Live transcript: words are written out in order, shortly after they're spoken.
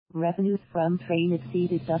Revenues from train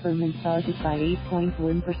exceeded government target by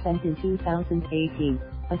 8.1% in 2018.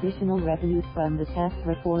 Additional revenues from the Tax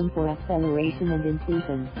Reform for Acceleration and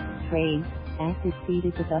Inclusion (TRAIN) Act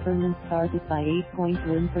exceeded the government's target by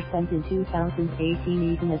 8.1% in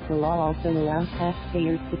 2018, even as the law also allows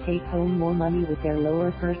taxpayers to take home more money with their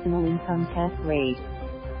lower personal income tax rate.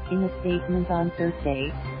 In a statement on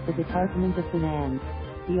Thursday, the Department of Finance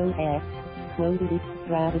 (DOF) quoted its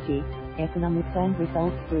strategy, economics and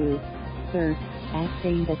results group (SERG) as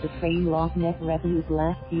saying that the train law's net revenues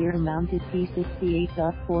last year amounted to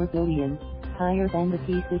 $68.4 billion, higher than the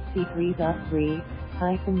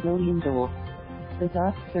 $63.3 billion goal. The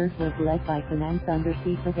SERG was led by Finance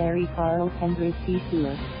Undersecretary Karl Kendrick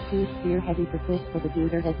Chua, who spearheaded the push for the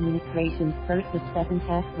Duterte administration's first of 7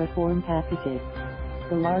 tax reform packages.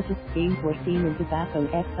 The largest gains were seen in tobacco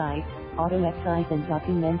excise, auto excise and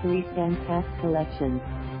documentary stamp tax collections.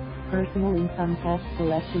 Personal income tax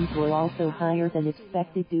collections were also higher than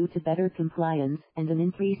expected due to better compliance and an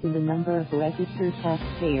increase in the number of registered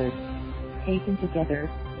taxpayers. Taken together,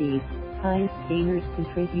 these highest gainers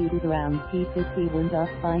contributed around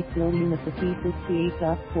 $51.5 billion of the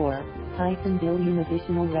 $68.4 billion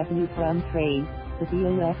additional revenue from trade, the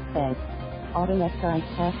DOF said. Auto excise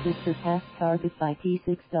taxes surpassed target by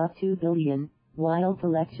 $6.2 billion, while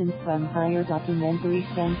collections from higher documentary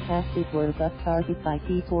stamp taxes were above target by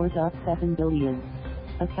 $4.7 billion.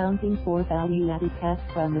 Accounting for value-added tax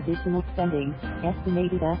from additional spending,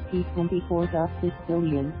 estimated at $24.6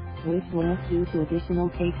 billion, which was due to additional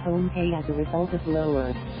take-home pay as a result of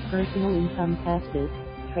lower personal income taxes,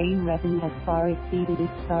 train revenue has far exceeded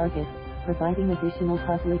its target, providing additional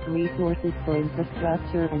public resources for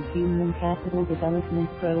infrastructure and human capital development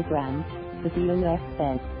programs, the DOF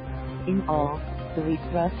said. In all, the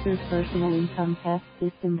restructured personal income tax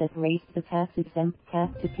system that raised the tax-exempt cap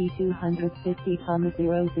to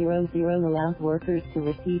P250,000 allowed workers to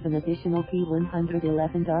receive an additional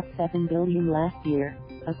P111.7 billion last year,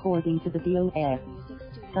 according to the DOF.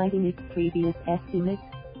 Citing its previous estimates,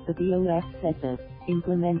 the DOF said the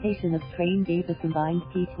implementation of TRAIN gave a combined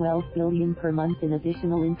P12 billion per month in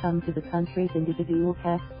additional income to the country's individual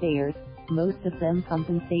taxpayers, most of them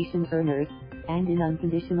compensation earners, and in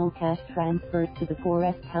unconditional cash transfers to the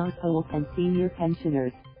poorest households and senior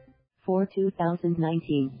pensioners. For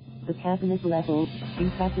 2019, the cabinet-level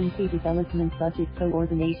Interagency Development Budget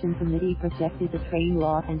Coordination Committee projected the TRAIN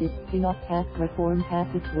law and its spinoff tax reform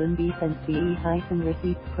package 1B and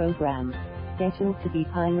CE-receipts program, scheduled to be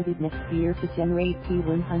piloted next year to generate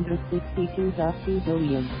P162.2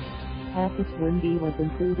 billion. Package 1B was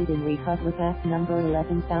included in Republic Act No.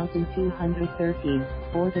 11,213,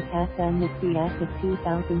 or the Tax Amnesty Act of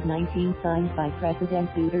 2019 signed by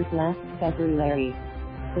President Duterte last February.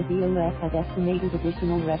 The DOF had estimated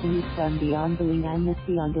additional revenues from the ongoing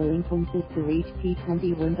amnesty on delinquencies to reach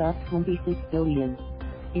P21.26 billion.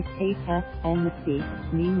 Its state tax amnesty,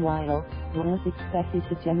 meanwhile, was expected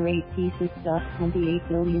to generate P6.28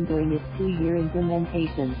 billion during its 2-year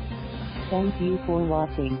implementation. Thank you for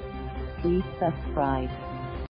watching. Please subscribe.